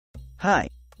Hi,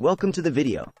 welcome to the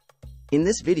video. In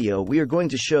this video we are going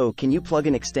to show can you plug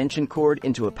an extension cord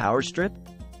into a power strip?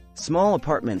 Small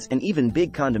apartments and even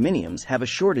big condominiums have a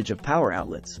shortage of power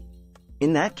outlets.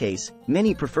 In that case,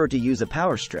 many prefer to use a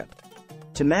power strip.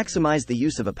 To maximize the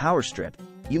use of a power strip,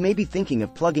 you may be thinking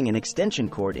of plugging an extension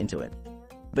cord into it.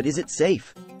 But is it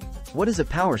safe? What is a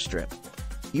power strip?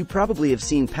 You probably have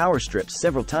seen power strips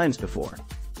several times before.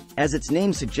 As its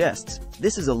name suggests,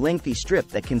 this is a lengthy strip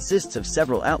that consists of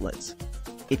several outlets.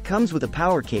 It comes with a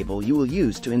power cable you will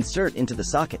use to insert into the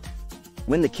socket.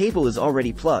 When the cable is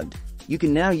already plugged, you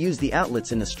can now use the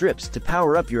outlets in the strips to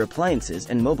power up your appliances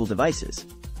and mobile devices.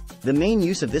 The main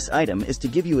use of this item is to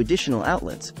give you additional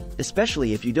outlets,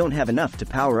 especially if you don't have enough to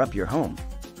power up your home.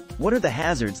 What are the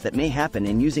hazards that may happen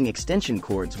in using extension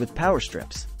cords with power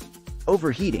strips?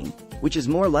 Overheating, which is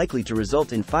more likely to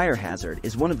result in fire hazard,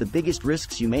 is one of the biggest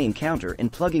risks you may encounter in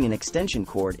plugging an extension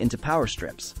cord into power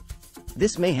strips.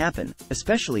 This may happen,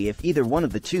 especially if either one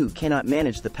of the two cannot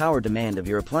manage the power demand of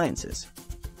your appliances.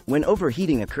 When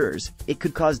overheating occurs, it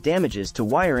could cause damages to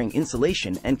wiring,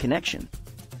 insulation, and connection.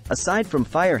 Aside from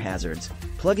fire hazards,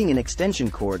 plugging an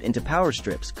extension cord into power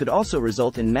strips could also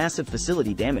result in massive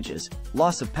facility damages,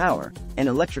 loss of power, and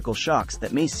electrical shocks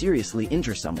that may seriously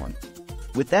injure someone.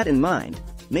 With that in mind,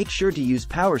 make sure to use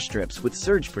power strips with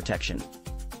surge protection.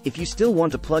 If you still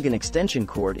want to plug an extension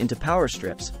cord into power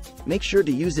strips, make sure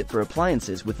to use it for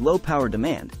appliances with low power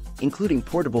demand, including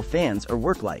portable fans or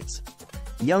work lights.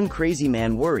 Young crazy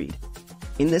man worried.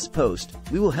 In this post,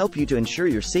 we will help you to ensure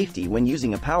your safety when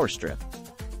using a power strip.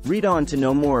 Read on to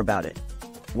know more about it.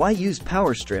 Why use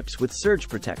power strips with surge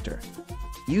protector?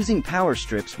 Using power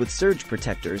strips with surge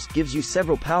protectors gives you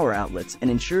several power outlets and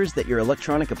ensures that your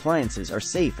electronic appliances are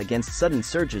safe against sudden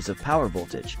surges of power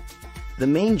voltage. The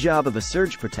main job of a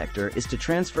surge protector is to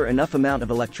transfer enough amount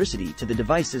of electricity to the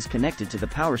devices connected to the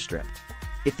power strip.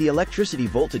 If the electricity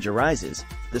voltage arises,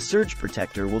 the surge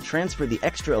protector will transfer the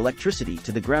extra electricity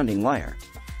to the grounding wire.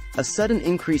 A sudden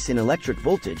increase in electric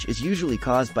voltage is usually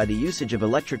caused by the usage of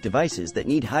electric devices that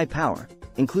need high power,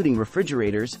 including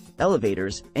refrigerators,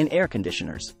 elevators, and air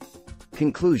conditioners.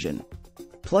 Conclusion: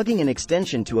 plugging an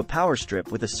extension to a power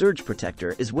strip with a surge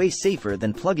protector is way safer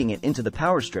than plugging it into the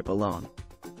power strip alone.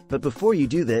 But before you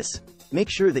do this, make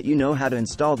sure that you know how to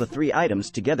install the three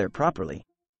items together properly.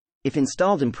 If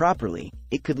installed improperly,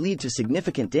 it could lead to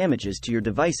significant damages to your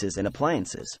devices and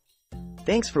appliances.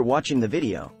 Thanks for watching the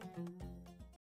video.